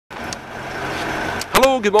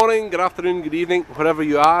Hello, good morning, good afternoon, good evening, wherever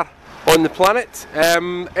you are on the planet.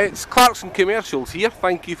 It's Clarkson Commercials here.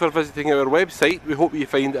 Thank you for visiting our website. We hope you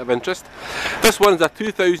find it of interest. This one's a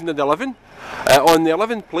 2011 on the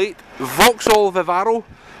 11 plate Vauxhall Vivaro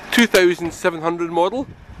 2700 model,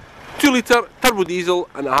 2 litre turbo diesel,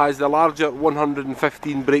 and it has the larger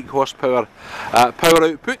 115 brake horsepower power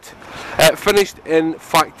output, finished in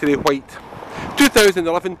factory white.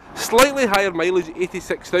 2011, slightly higher mileage,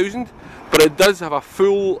 86,000, but it does have a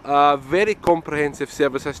full, very comprehensive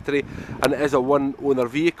service history, and it is a one owner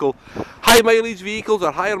vehicle. High mileage vehicles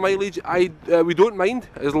or higher mileage, we don't mind,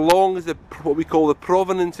 as long as what we call the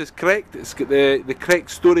provenance is correct. It's got the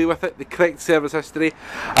correct story with it, the correct service history,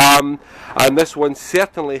 and this one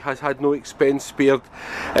certainly has had no expense spared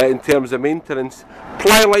in terms of maintenance.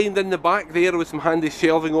 Ply lined in the back there with some handy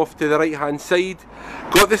shelving off to the right hand side.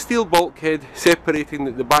 Got the steel bulkhead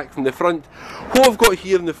separating the back from the front. What I've got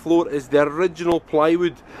here on the floor is the original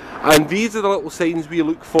plywood, and these are the little signs we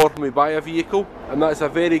look for when we buy a vehicle, and that's a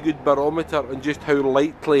very good barometer on just how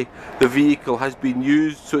lightly the vehicle has been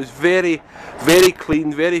used. So it's very, very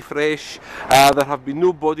clean, very fresh. There have been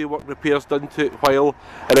no bodywork repairs done to it while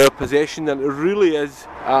in our possession, and it really is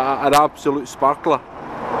an absolute sparkler.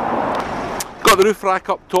 Got the roof rack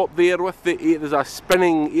up top there with there's a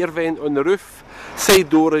spinning air vent on the roof, side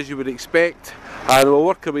door as you would expect, and we'll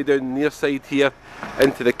work our way down the near side here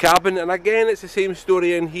into the cabin. And again, it's the same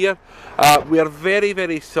story in here. We are very,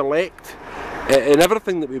 very select in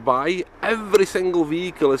everything that we buy. Every single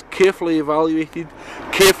vehicle is carefully evaluated,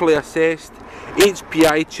 carefully assessed,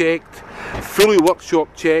 HPI checked, fully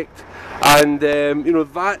workshop checked, and you know,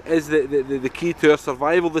 that is the key to our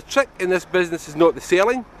survival. The trick in this business is not the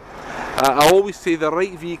selling. I always say the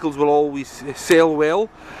right vehicles will always sell well.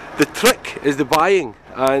 The trick is the buying,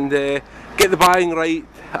 and get the buying right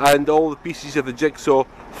and all the pieces of the jigsaw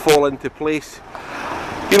fall into place.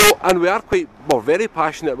 You know, and we are very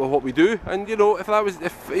passionate about what we do, and you know,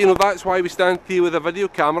 that's why we stand here with a video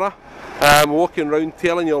camera, walking around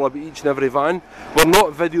telling you all about each and every van. We're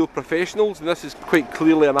not video professionals, and this is quite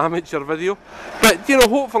clearly an amateur video, but you know,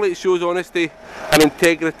 hopefully it shows honesty and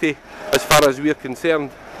integrity as far as we're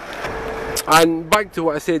concerned. And back to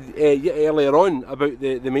what I said earlier on about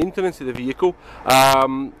the maintenance of the vehicle,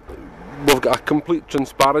 we've got a complete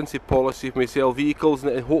transparency policy when we sell vehicles,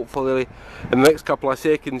 and hopefully in the next couple of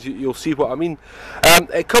seconds you'll see what I mean.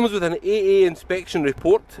 It comes with an AA inspection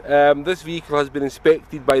report. This vehicle has been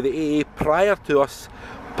inspected by the AA prior to us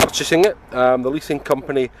purchasing it. The leasing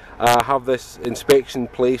company have this inspection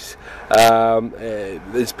place, the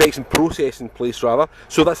inspection process in place rather,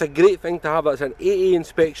 so that's a great thing to have. That's an AA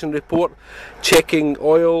inspection report, checking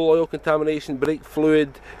oil contamination, brake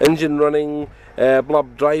fluid, engine running,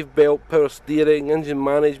 drive belt, power steering, engine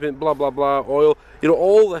management, blah blah blah, oil, you know,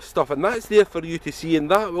 all this stuff, and that's there for you to see, and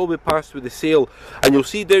that will be passed with the sale. And you'll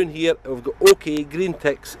see down here we've got OK green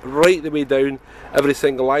ticks right the way down every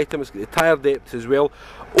single item. It's got the tyre depths as well.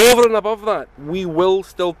 Over and above that, we will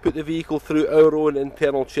still put the vehicle through our own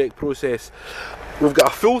internal check process. We've got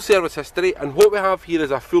a full service history, and what we have here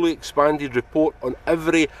is a fully expanded report on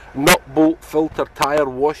every nut, bolt, filter, tyre,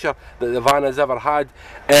 washer that the van has ever had.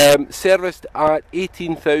 Serviced at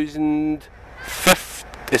 37,000,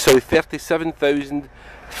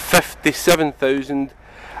 57,000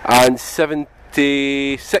 and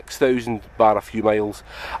 76,000 bar a few miles.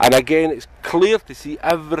 And again, it's clear to see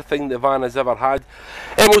everything the van has ever had.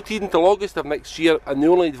 MOT until August of next year, and the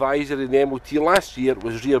only advisory in the MOT last year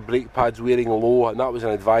was rear brake pads wearing low, and that was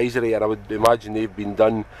an advisory, and I would imagine they've been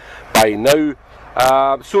done by now.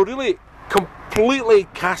 So really completely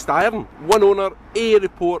cast iron, one owner, AA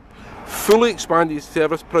report, fully expanded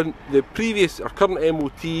service print, the previous or current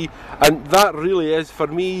MOT, and that really is, for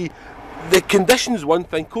me, the condition's one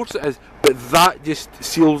thing, of course it is, but that just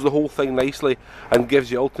seals the whole thing nicely and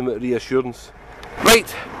gives you ultimate reassurance.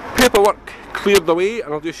 Right, paperwork cleared away,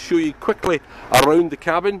 and I'll just show you quickly around the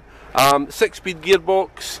cabin. 6-speed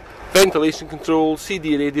gearbox, ventilation control,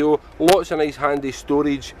 CD radio, lots of nice handy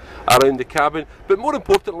storage around the cabin, but more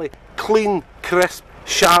importantly, clean, crisp,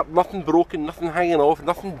 sharp, nothing broken, nothing hanging off,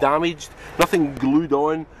 nothing damaged, nothing glued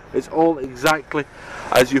on. It's all exactly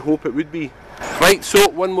as you hope it would be. Right, so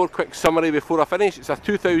one more quick summary before I finish. It's a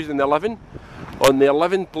 2011 on the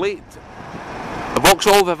 11 plate, a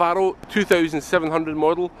Vauxhall Vivaro 2700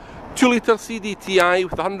 model, 2 litre CDTI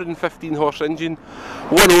with a 115 horse engine,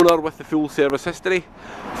 one owner with the full service history,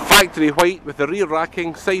 factory white with the rear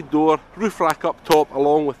racking, side door, roof rack up top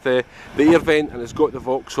along with the air vent, and it's got the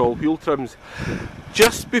Vauxhall wheel trims.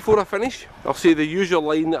 Just before I finish, I'll say the usual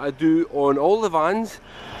line that I do on all the vans: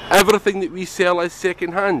 everything that we sell is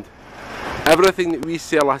second hand. Everything that we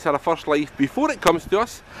sell has had a first life before it comes to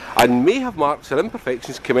us and may have marks or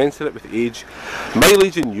imperfections commensurate with age,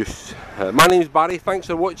 mileage and use. My name's Barry, thanks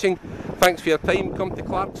for watching, thanks for your time. Come to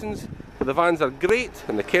Clarkson's, the vans are great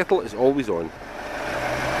and the kettle is always on.